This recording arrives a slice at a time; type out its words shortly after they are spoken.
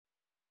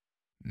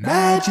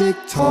Magic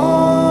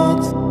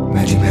Talks,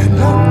 Magic Man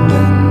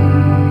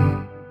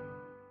London.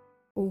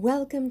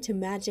 Welcome to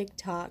Magic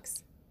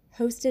Talks,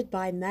 hosted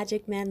by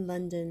Magic Man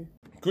London.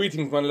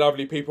 Greetings, my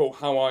lovely people.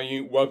 How are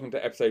you? Welcome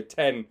to episode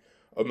 10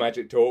 of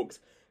Magic Talks.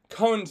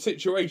 Current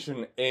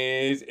situation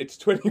is it's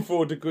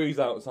 24 degrees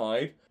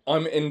outside.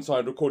 I'm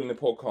inside recording the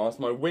podcast.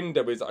 My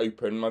window is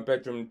open. My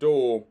bedroom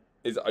door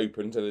is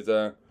open, so there's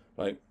a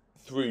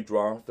through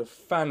draft. The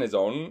fan is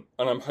on,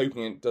 and I'm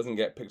hoping it doesn't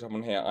get picked up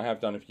on here. I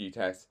have done a few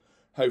tests.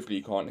 Hopefully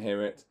you can't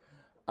hear it.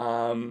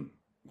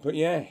 But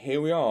yeah, here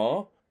we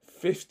are,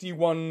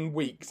 51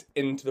 weeks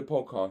into the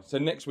podcast. So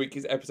next week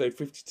is episode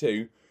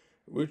 52,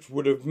 which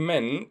would have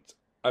meant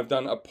I've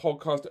done a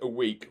podcast a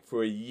week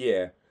for a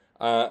year.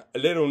 A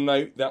little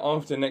note that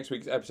after next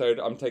week's episode,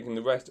 I'm taking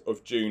the rest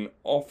of June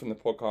off from the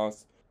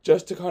podcast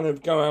just to kind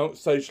of go out,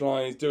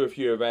 socialise, do a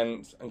few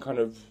events and kind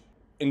of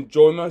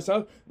enjoy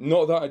myself.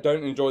 Not that I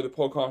don't enjoy the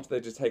podcast, they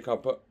just take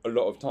up a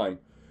lot of time.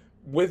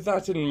 With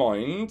that in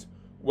mind,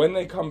 when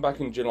they come back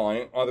in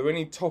July, are there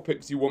any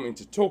topics you want me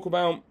to talk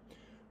about?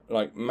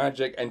 Like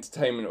magic,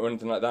 entertainment or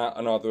anything like that?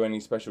 And are there any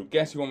special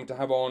guests you want me to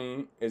have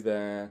on?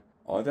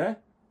 Are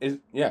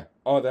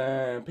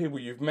there people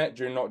you've met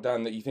during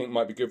lockdown that you think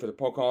might be good for the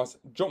podcast?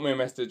 Drop me a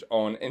message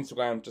on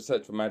Instagram, just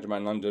search for Magic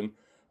Man London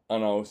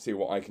and I'll see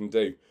what I can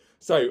do.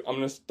 So I'm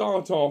going to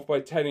start off by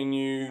telling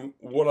you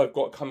what I've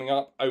got coming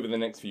up over the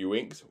next few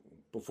weeks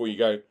before you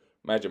go,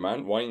 Magic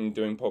Man, why aren't you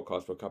doing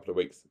podcasts for a couple of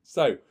weeks?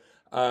 So,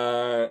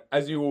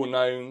 as you all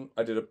know,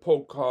 I did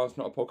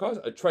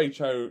a trade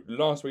show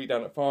last week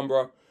down at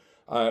Farnborough,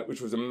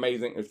 which was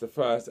amazing. It was the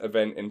first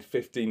event in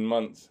 15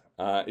 months.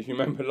 If you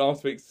remember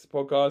last week's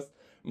podcast,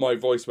 my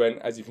voice went.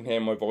 As you can hear,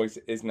 my voice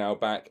is now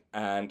back,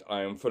 and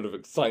I am full of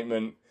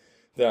excitement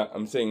that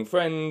I'm seeing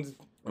friends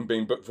and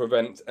being booked for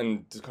events,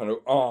 and just kind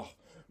of,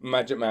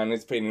 Magic Man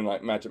is feeling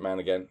like Magic Man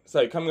again.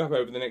 So coming up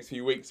over the next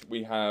few weeks,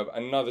 we have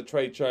another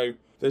trade show.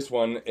 This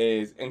one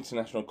is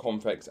International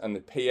Confex and the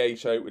PA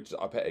show, which is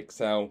up at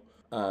Excel.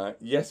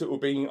 Yes, it will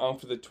be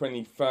after the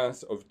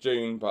 21st of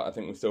June, but I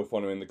think we're still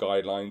following the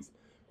guidelines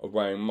of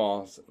wearing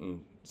masks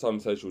and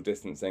some social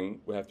distancing.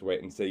 We'll have to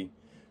wait and see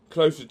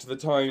closer to the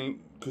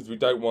time because we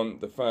don't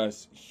want the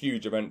first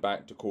huge event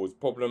back to cause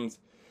problems.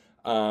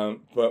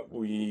 But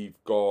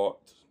we've got,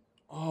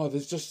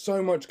 there's just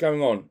so much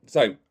going on.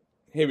 So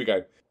here we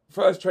go.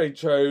 First trade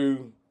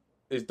show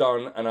is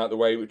done and out the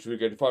way, which we're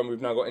going to find.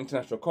 We've now got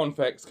International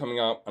Confex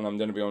coming up, and I'm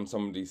going to be on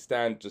somebody's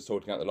stand just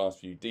sorting out the last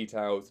few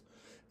details.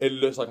 It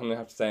looks like I'm going to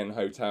have to stay in a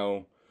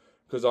hotel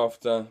because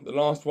after the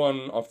last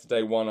one, after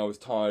day one, I was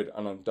tired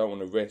and I don't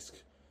want to risk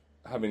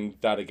having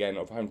that again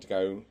of having to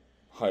go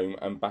home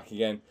and back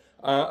again.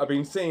 I've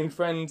been seeing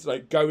friends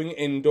going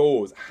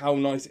indoors. How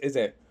nice is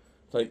it?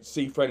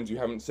 See friends you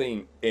haven't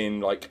seen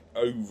in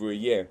over a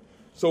year.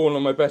 Saw one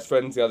of my best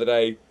friends the other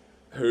day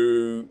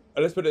who,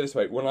 let's put it this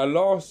way, when I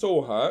last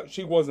saw her,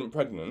 she wasn't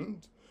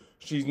pregnant.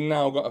 She's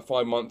now got a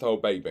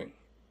 5-month-old baby.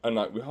 And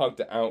we hugged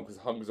it out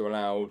because hugs are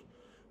allowed.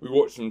 We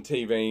watched some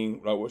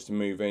TV, watched a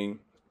movie.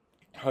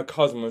 Her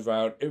cousin was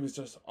around. It was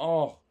just,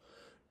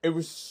 it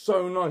was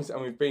so nice.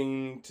 And we've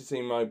been to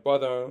see my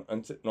brother,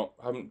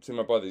 haven't seen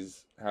my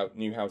brother's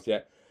new house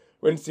yet.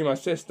 Went to see my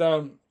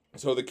sister,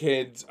 saw the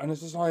kids, and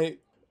it's just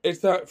it's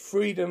that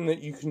freedom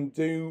that you can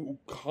do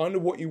kind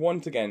of what you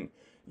want again.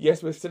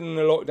 Yes, we're still in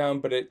the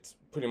lockdown, but it's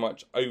pretty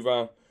much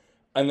over.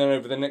 And then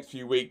over the next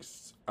few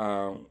weeks,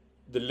 the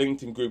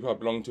LinkedIn group I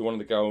belong to, one of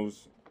the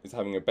girls is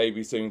having a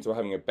baby soon, so we're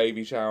having a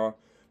baby shower.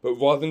 But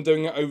rather than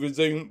doing it over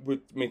Zoom, we're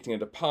meeting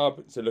at a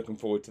pub, so looking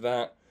forward to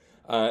that.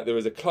 There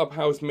is a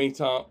Clubhouse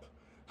meetup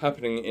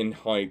happening in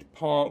Hyde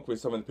Park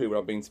with some of the people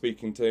I've been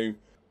speaking to.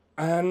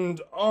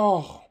 And,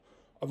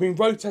 I've been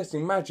road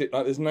testing magic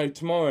like there's no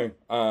tomorrow.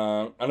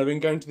 And I've been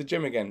going to the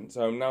gym again,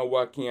 so I'm now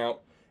working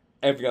out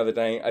every other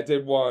day. I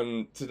did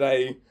one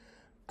today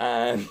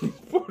and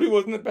probably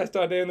wasn't the best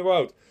idea in the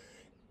world.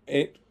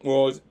 It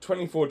was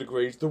 24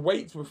 degrees. The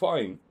weights were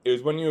fine. It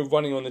was when you were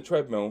running on the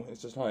treadmill,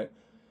 it's just I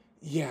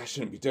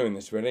shouldn't be doing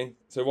this really.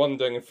 So rather than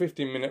doing a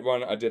 15-minute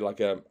run, I did a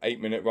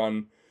 8-minute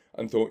run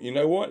and thought, you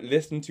know what?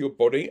 Listen to your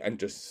body and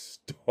just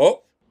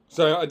stop.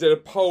 So I did a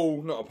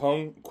question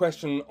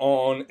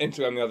on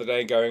Instagram the other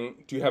day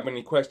going, do you have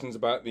any questions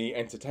about the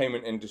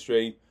entertainment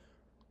industry?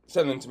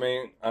 Send them to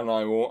me and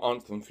I will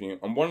answer them for you.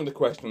 And one of the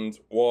questions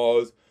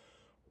was,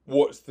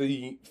 what's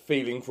the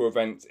feeling for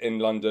events in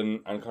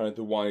London and kind of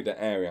the wider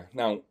area?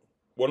 Now,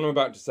 what I'm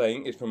about to say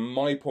is from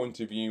my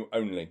point of view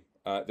only.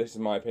 This is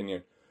my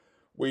opinion.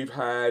 We've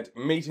had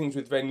meetings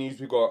with venues.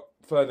 We've got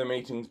further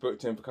meetings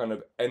booked in for kind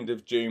of end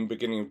of June,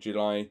 beginning of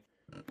July.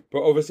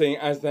 But obviously,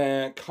 as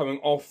they're coming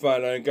off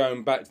furlough,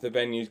 going back to the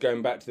venues,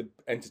 going back to the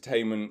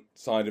entertainment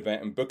side of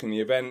it and booking the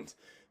event,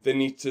 they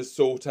need to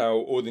sort out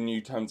all the new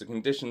terms and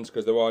conditions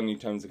because there are new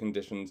terms and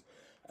conditions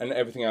and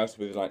everything else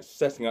with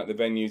setting up the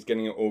venues,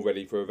 getting it all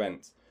ready for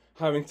events.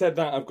 Having said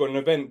that, I've got an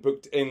event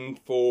booked in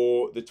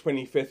for the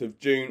 25th of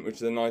June, which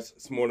is a nice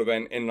small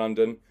event in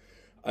London.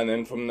 And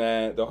then from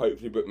there, they'll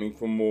hopefully book me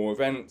for more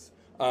events.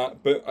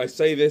 But I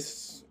say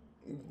this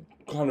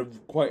kind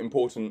of quite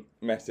important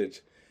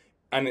message.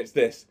 And it's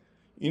this.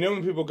 You know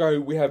when people go,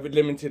 we have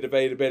limited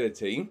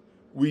availability?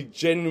 We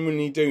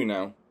genuinely do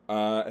now.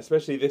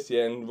 Especially this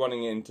year and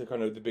running into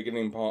kind of the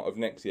beginning part of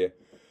next year.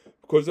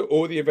 Because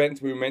all the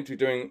events we were meant to be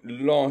doing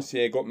last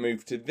year got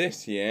moved to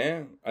this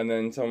year. And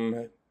then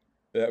some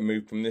that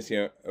moved from this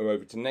year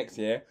over to next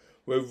year.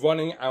 We're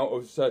running out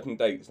of certain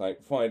dates,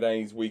 like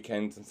Fridays,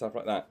 weekends and stuff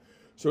like that.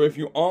 So if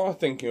you are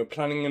thinking of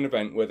planning an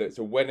event, whether it's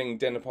a wedding,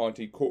 dinner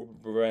party, corporate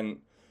event,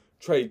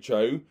 trade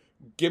show,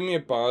 give me a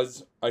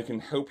buzz. I can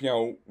help you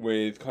out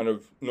with kind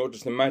of not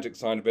just the magic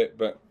side of it,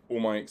 but all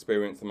my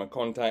experience and my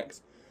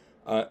contacts.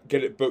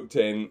 Get it booked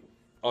in.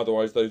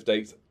 Otherwise, those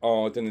dates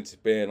are going to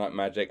disappear like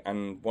magic.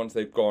 And once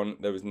they've gone,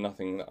 there is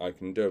nothing that I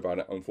can do about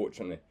it,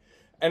 unfortunately.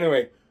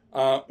 Anyway,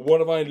 what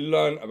have I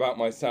learned about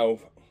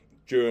myself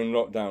during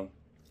lockdown?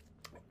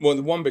 Well,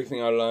 the one big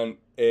thing I learned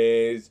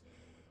is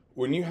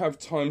when you have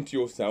time to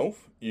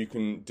yourself, you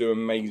can do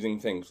amazing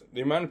things.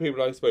 The amount of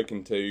people I've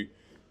spoken to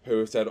who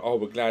have said, oh,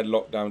 we're glad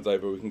lockdown's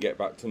over, we can get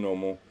back to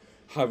normal,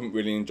 haven't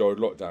really enjoyed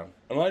lockdown.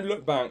 And I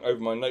look back over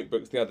my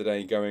notebooks the other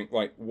day going,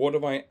 right, what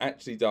have I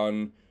actually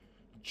done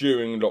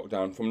during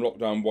lockdown, from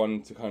lockdown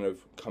 1 to kind of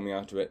coming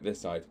out of it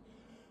this side?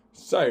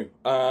 So,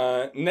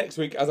 next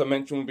week, as I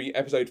mentioned, will be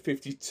episode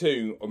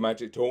 52 of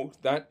Magic Talks.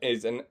 That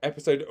is an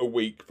episode a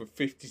week for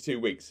 52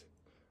 weeks.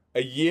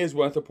 A year's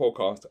worth of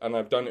podcast, and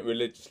I've done it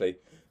religiously.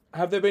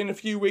 Have there been a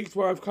few weeks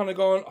where I've kind of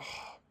gone,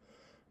 oh,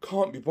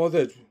 can't be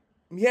bothered?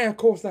 Yeah, of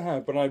course I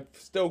have, but I've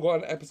still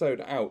got an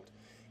episode out.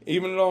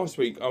 Even last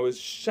week, I was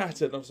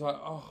shattered. I was like,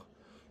 oh,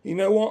 you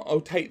know what? I'll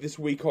take this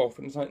week off.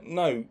 And it's like,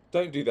 no,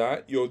 don't do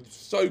that. You're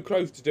so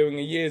close to doing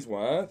a year's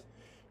worth.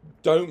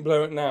 Don't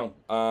blow it now.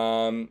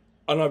 And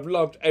I've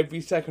loved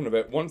every second of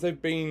it. Once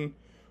they've been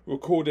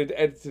recorded,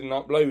 edited, and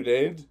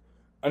uploaded,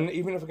 and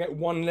even if I get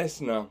one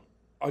listener,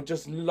 I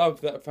just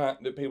love that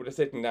fact that people are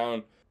sitting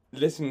down,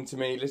 listening to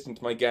me, listening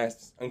to my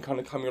guests, and kind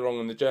of coming along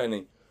on the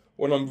journey.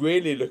 What I'm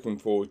really looking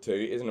forward to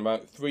is in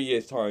about 3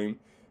 years' time,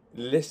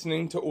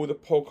 listening to all the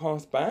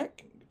podcasts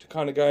back to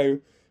kind of go,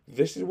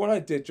 this is what I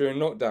did during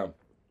lockdown.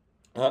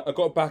 I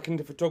got back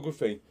into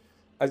photography.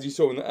 As you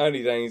saw in the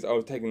early days, I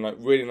was taking like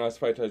really nice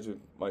photos with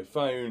my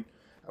phone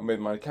and with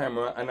my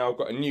camera. And now I've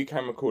got a new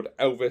camera called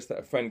Elvis that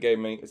a friend gave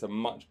me. It's a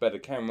much better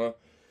camera.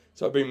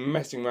 So I've been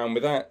messing around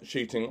with that,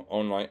 shooting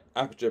on like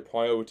aperture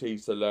priority,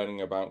 so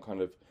learning about kind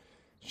of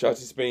shutter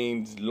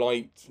speeds,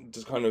 light,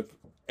 just kind of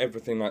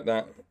everything like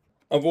that.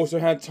 I've also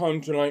had time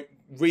to like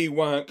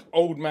rework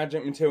old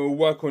magic material,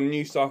 work on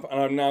new stuff,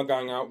 and I'm now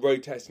going out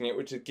road testing it,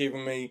 which has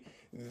given me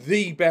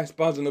the best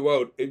buzz in the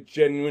world. It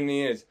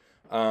genuinely is.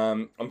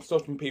 I'm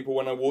stopping people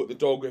when I walk the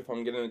dog if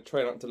I'm getting a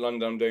train up to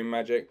London, I'm doing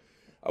magic.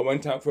 I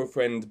went out for a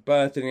friend's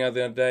birthday the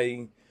other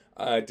day,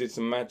 did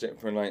some magic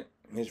for like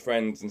his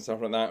friends and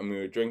stuff like that, and we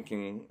were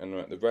drinking and we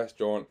were at the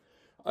restaurant.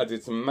 I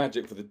did some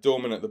magic for the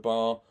doorman at the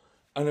bar,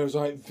 and I was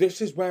like,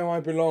 this is where I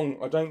belong.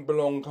 I don't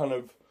belong kind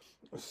of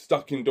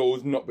stuck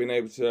indoors, not being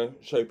able to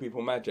show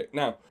people magic.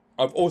 Now,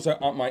 I've also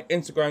upped my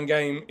Instagram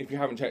game. If you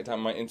haven't checked out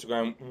my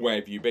Instagram, where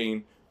have you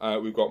been?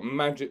 We've got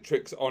magic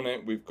tricks on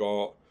it. We've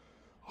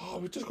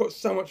just got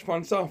so much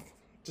fun stuff.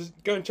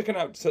 Just go and check it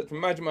out. Search for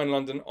Magic Man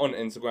London on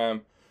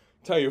Instagram.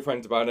 Tell your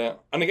friends about it.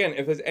 And again,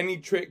 if there's any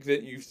trick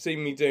that you've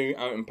seen me do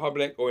out in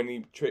public, or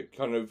any trick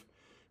kind of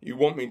you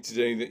want me to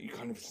do that you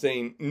kind of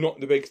seen, not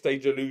the big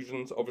stage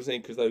illusions, obviously,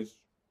 because those,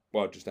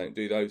 well, I just don't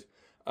do those.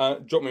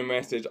 Drop me a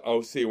message.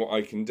 I'll see what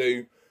I can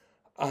do.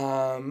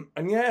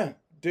 And yeah,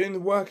 doing the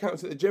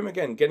workouts at the gym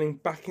again, getting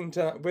back into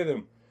that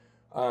rhythm.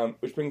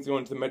 Which brings me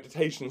on to the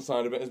meditation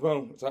side of it as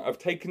well. So I've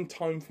taken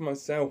time for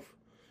myself.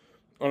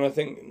 And I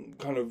think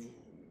kind of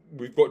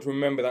we've got to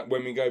remember that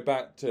when we go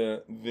back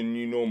to the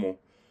new normal.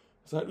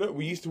 It's like, look,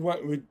 we used to work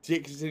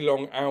ridiculously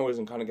long hours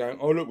and kind of going,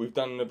 oh, look, we've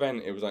done an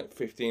event. It was like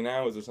 15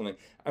 hours or something.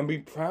 And be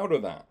proud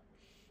of that.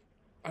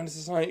 And it's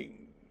just like,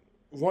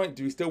 right,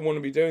 do we still want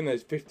to be doing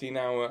those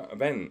 15-hour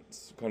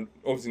events? Kind of,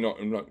 obviously not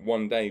in like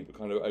one day, but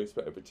kind of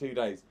split over 2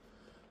 days.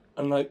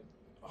 And like,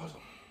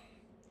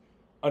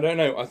 I don't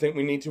know. I think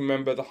we need to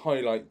remember the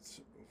highlights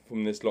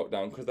from this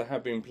lockdown, because there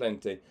have been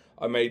plenty.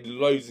 I made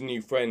loads of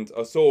new friends.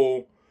 I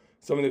saw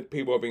some of the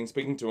people I've been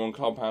speaking to on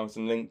Clubhouse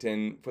and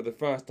LinkedIn for the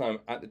first time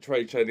at the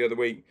trade show the other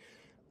week,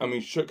 and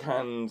we shook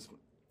hands,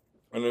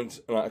 and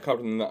like a couple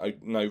of them that I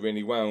know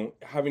really well,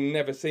 having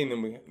never seen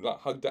them, we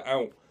like hugged it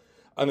out,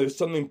 and there was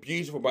something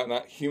beautiful about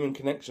that human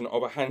connection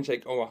of a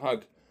handshake or a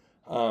hug.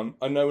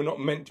 I know we're not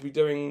meant to be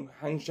doing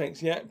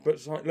handshakes yet, but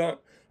it's like,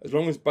 look, as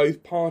long as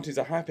both parties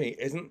are happy,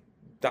 isn't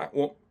that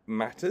what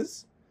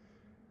matters?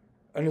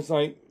 And it's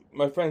like,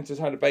 my friend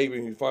just had a baby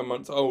who's 5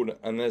 months old,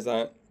 and there's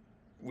that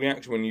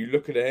reaction when you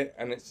look at it,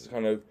 and it's just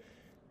kind of,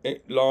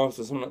 it laughs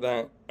or something like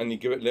that, and you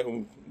give it a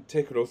little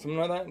tickle or something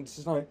like that. It's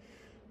just like,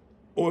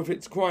 or if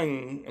it's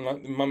crying and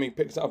like the mummy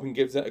picks it up and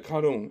gives it a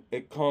cuddle,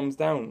 it calms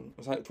down.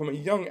 It's like from a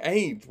young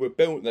age we're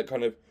built that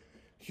kind of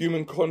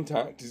human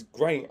contact is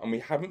great, and we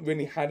haven't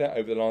really had it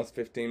over the last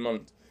 15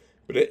 months,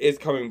 but it is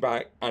coming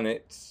back, and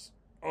it's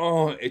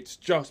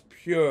just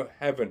pure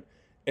heaven.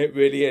 It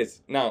really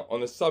is. Now, on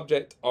the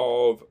subject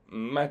of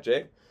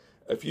magic,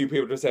 A few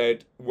people have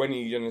said, when are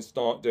you going to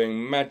start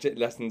doing magic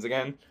lessons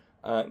again?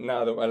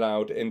 Now that we're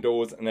allowed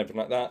indoors and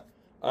everything like that.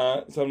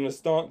 So I'm going to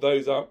start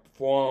those up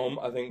from,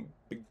 I think,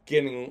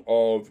 beginning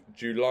of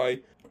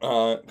July.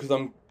 Because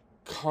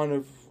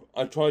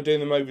I tried doing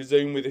them over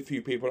Zoom with a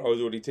few people I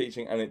was already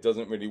teaching and it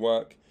doesn't really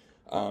work.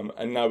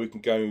 And now we can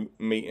go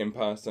meet in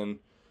person.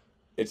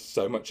 It's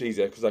so much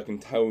easier because I can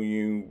tell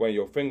you where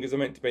your fingers are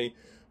meant to be.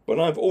 But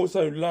I've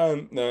also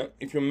learned that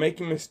if you're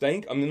making a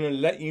mistake, I'm going to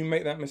let you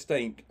make that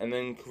mistake and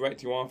then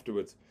correct you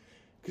afterwards.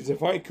 Because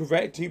if I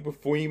correct you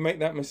before you make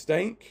that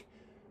mistake,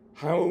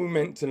 how are we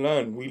meant to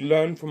learn? We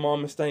learn from our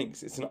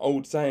mistakes. It's an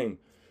old saying.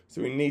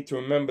 So we need to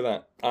remember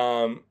that.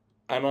 And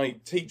I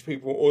teach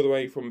people all the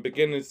way from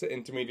beginners to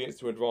intermediates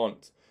to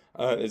advanced.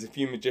 There's a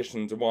few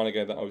magicians a while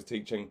ago that I was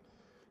teaching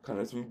kind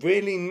of some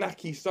really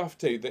knacky stuff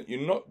to that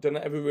you're not going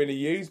to ever really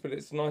use, but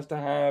it's nice to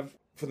have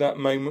for that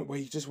moment where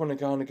you just want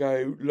to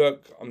go,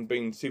 look, I'm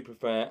being super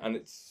fair, and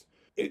it's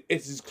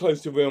as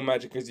close to real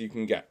magic as you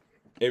can get.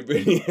 It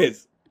really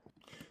is.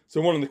 So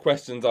one of the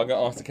questions I get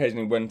asked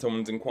occasionally when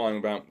someone's inquiring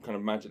about kind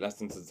of magic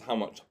lessons is how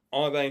much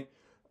are they?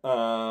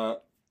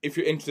 If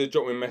you're interested,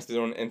 drop me a message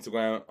on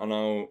Instagram and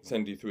I'll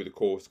send you through the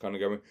course, kind of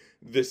going,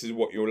 this is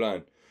what you'll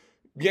learn.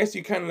 Yes,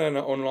 you can learn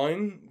it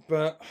online,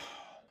 but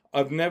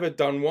I've never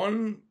done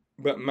one,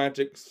 but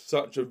magic's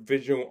such a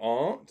visual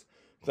art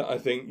that I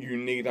think you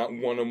need that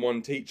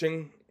one-on-one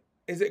teaching.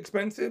 Is it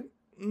expensive?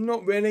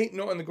 Not really,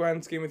 not in the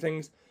grand scheme of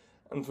things.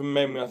 And from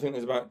memory, I think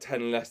there's about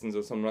 10 lessons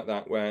or something like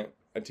that where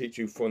I teach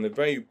you from the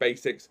very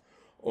basics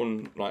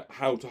on like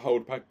how to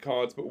hold a pack of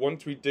cards. But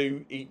once we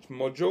do each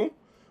module,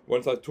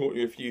 once I've taught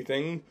you a few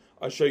things,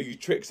 I show you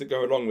tricks that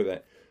go along with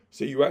it.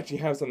 So you actually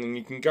have something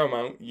you can go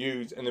out,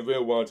 use in the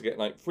real world to get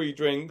like free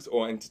drinks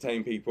or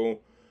entertain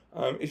people.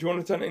 If you want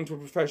to turn it into a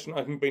profession,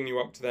 I can bring you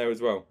up to there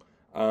as well.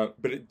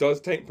 But it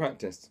does take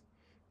practice.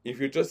 If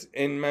you're just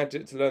in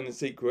magic to learn the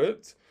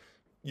secrets,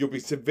 you'll be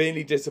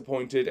severely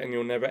disappointed and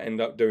you'll never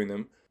end up doing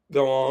them.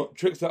 There are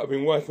tricks that I've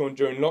been working on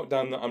during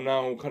lockdown that I'm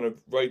now kind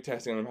of road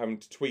testing and I'm having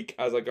to tweak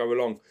as I go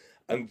along.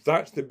 And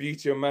that's the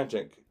beauty of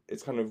magic.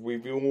 It's kind of,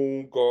 we've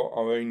all got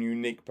our own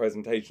unique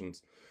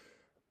presentations.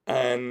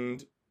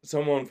 And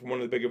someone from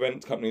one of the big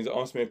events companies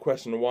asked me a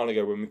question a while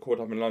ago when we caught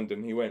up in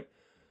London. He went,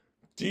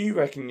 do you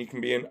reckon you can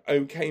be an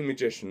okay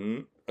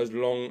magician as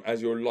long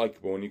as you're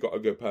likeable and you've got a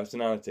good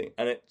personality?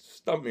 And it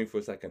stumped me for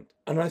a second.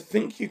 And I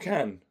think you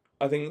can.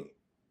 I think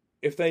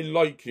if they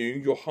like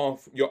you,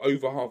 you're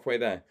over halfway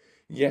there.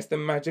 Yes, the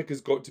magic has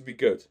got to be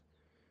good,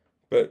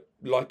 but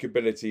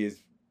likability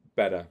is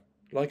better.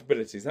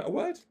 Likability, is that a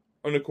word?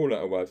 I'm going to call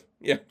it a word.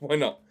 Yeah, why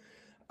not?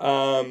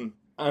 And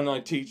I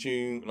teach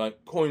you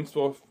like coin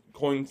stuff,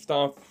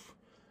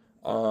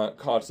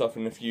 card stuff,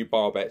 and a few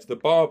bar bets. The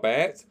bar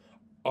bets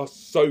are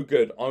so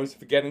good. I was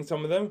forgetting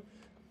some of them,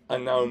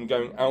 and now I'm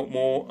going out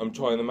more. I'm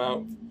trying them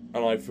out,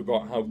 and I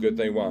forgot how good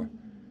they were.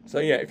 So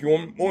yeah, if you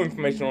want more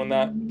information on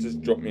that,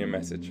 just drop me a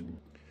message.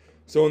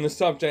 So on the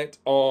subject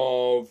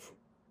of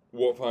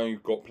what have I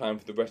got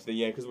planned for the rest of the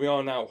year, because we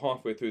are now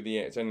halfway through the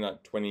year. It's only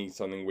like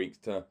 20-something weeks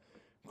to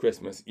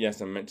Christmas.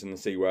 Yes, I mentioned the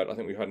C word. I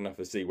think we've had enough of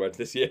the C words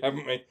this year,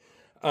 haven't we?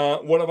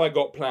 What have I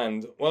got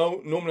planned?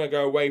 Well, normally I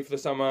go away for the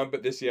summer,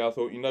 but this year I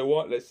thought, you know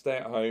what? Let's stay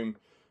at home,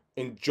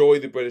 enjoy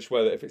the British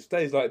weather. If it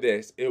stays like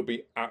this, it'll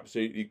be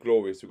absolutely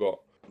glorious. We've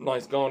got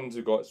nice gardens,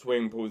 we've got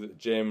swimming pools at the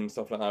gym and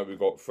stuff like that. We've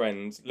got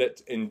friends.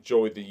 Let's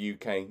enjoy the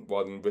UK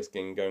rather than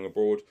risking going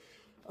abroad.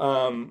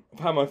 I've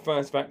had my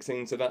first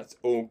vaccine, so that's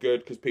all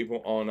good because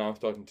people are now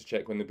starting to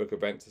check when they book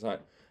events. It's like,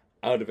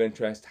 out of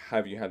interest,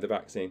 have you had the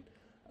vaccine?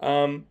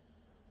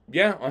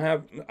 Yeah, I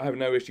have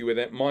no issue with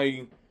it.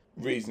 My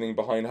reasoning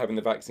behind having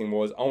the vaccine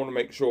was I want to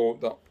make sure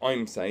that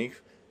I'm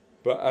safe,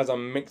 but as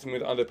I'm mixing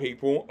with other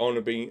people, I want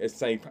to be as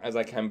safe as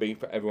I can be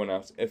for everyone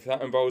else. If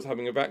that involves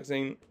having a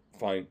vaccine,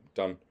 fine,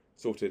 done,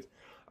 sorted.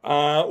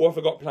 What have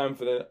I got planned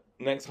for the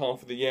next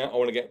half of the year? I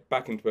want to get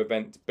back into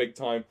events big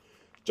time.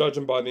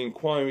 Judging by the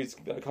inquiries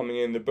that are coming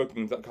in, the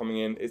bookings that are coming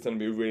in, it's going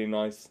to be a really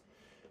nice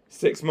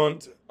 6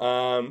 months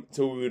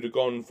till we would have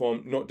gone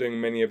from not doing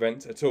many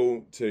events at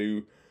all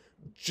to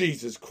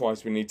Jesus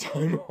Christ, we need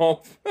time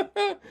off.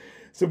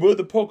 So will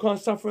the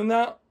podcast suffer in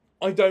that?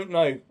 I don't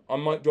know. I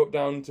might drop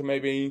down to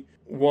maybe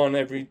one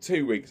every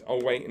 2 weeks.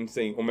 I'll wait and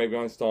see. Or maybe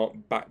I'll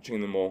start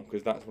batching them all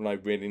because that's what I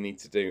really need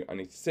to do. I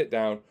need to sit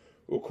down,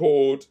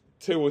 record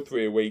 2 or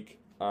 3 a week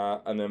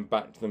and then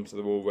batch them so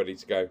they're all ready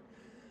to go.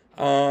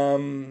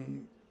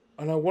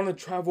 And I want to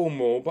travel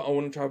more, but I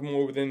want to travel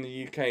more within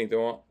the UK. There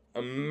are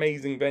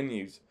amazing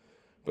venues,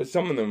 but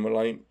some of them are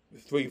like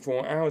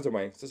 3-4 hours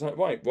away. So it's like,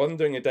 right, rather than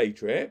doing a day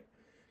trip,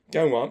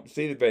 go up,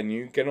 see the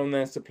venue, get on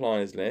their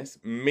suppliers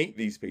list, meet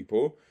these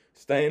people,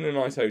 stay in a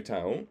nice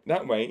hotel.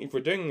 That way, if we're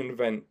doing an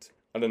event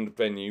at a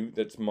venue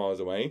that's miles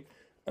away,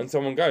 and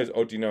someone goes,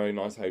 oh, do you know a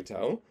nice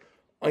hotel?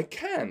 I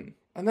can.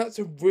 And that's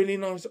a really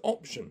nice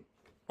option,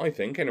 I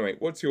think. Anyway,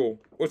 what's your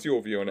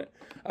view on it?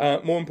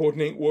 More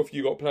importantly, what have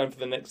you got planned for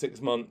the next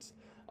 6 months?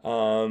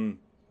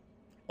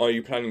 Are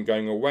you planning on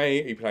going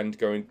away? Are you planning to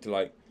go into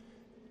like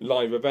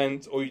live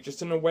events, or are you just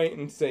going to wait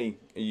and see?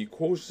 Are you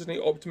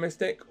cautiously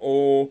optimistic,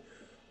 or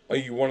are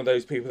you one of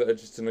those people that are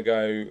just going to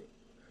go,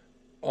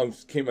 I'll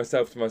just keep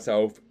myself to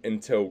myself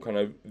until kind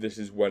of this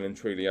is well and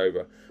truly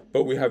over?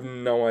 But we have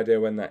no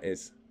idea when that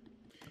is.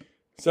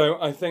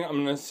 So I think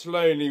I'm going to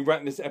slowly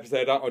wrap this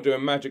episode up. I'll do a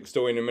magic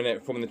story in a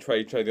minute from the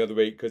trade show the other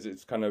week, because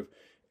it's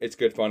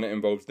good fun. It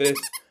involves this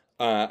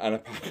and a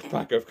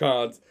pack of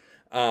cards.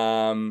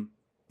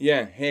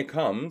 Yeah, here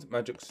comes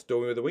magic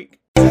story of the week.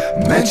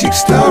 Magic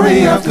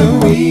story of the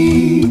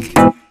week.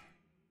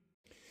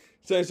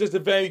 So it's just a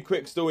very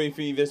quick story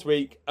for you this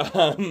week.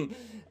 And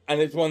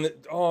it's one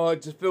that,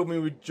 it just filled me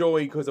with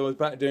joy because I was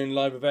back doing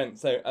live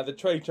events. So at the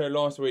trade show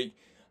last week,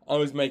 I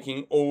was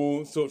making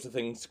all sorts of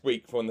things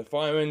squeak, from the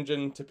fire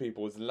engine to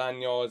people's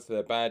lanyards to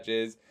their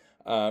badges.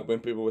 When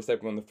people were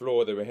stepping on the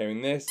floor, they were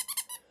hearing this.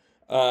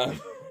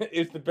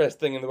 It's the best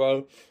thing in the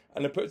world.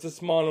 And it puts a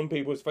smile on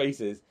people's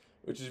faces,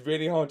 which is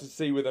really hard to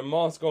see with a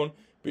mask on,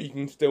 but you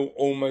can still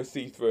almost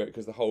see through it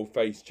because the whole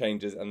face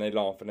changes and they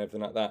laugh and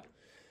everything like that.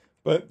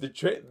 But the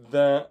trick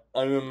that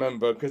I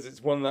remember, because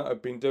it's one that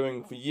I've been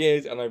doing for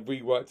years and I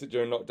reworked it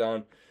during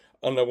lockdown,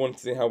 and I wanted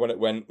to see how well it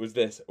went, was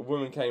this. A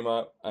woman came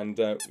up and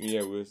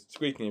was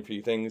squeaking a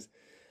few things,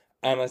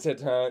 and I said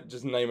to her,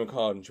 just name a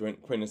card, and she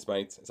went, Queen of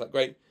Spades. It's like,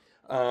 great.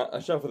 I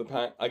shuffle the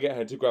pack, I get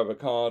her to grab a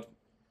card,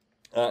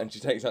 and she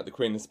takes out the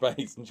Queen of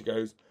Spades, and she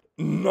goes,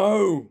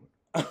 no!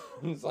 And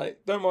it's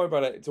like, don't worry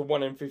about it, it's a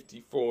 1 in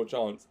 54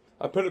 chance.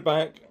 I put it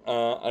back,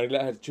 I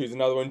let her choose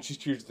another one. She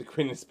chooses the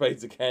Queen of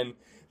Spades again.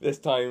 This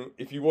time,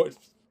 if you watch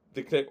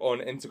the clip on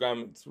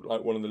Instagram, it's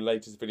like one of the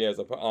latest videos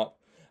I put up,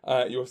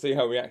 you'll see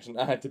her reaction.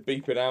 I had to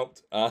beep it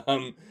out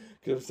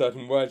because of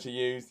certain words she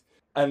used.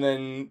 And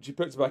then she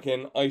puts it back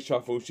in, I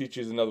shuffle, she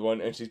chooses another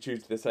one, and she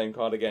chooses the same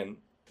card again.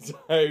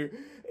 So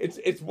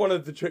it's one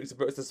of the tricks that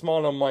puts a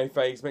smile on my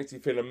face, makes you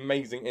feel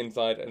amazing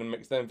inside, and it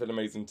makes them feel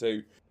amazing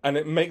too. And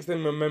it makes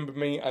them remember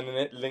me, and then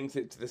it links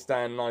it to the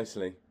stand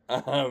nicely.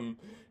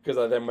 Because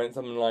I then went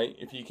something like,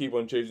 if you keep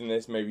on choosing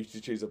this, maybe you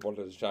should choose a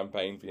bottle of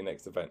champagne for your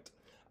next event.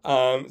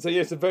 So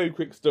yes, a very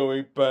quick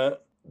story,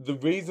 but the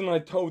reason I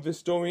told this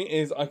story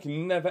is I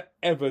can never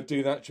ever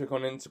do that trick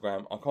on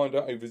Instagram. I can't do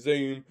it over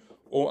Zoom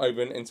or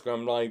over an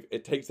Instagram Live.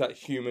 It takes that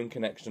human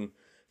connection.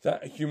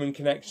 That human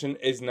connection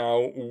is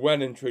now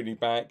well and truly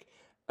back.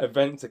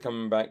 Events are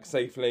coming back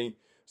safely.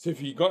 So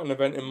if you've got an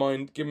event in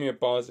mind, give me a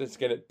buzz. Let's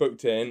get it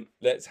booked in.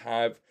 Let's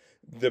have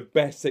the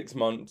best 6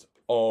 months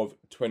of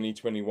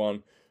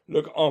 2021.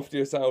 Look after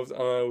yourselves,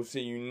 and I will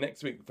see you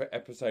next week for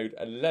episode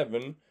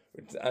 11,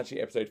 which is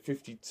actually episode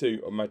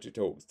 52 of Magic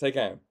Talks. Take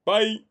care.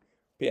 Bye.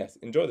 P.S.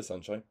 Enjoy the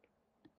sunshine.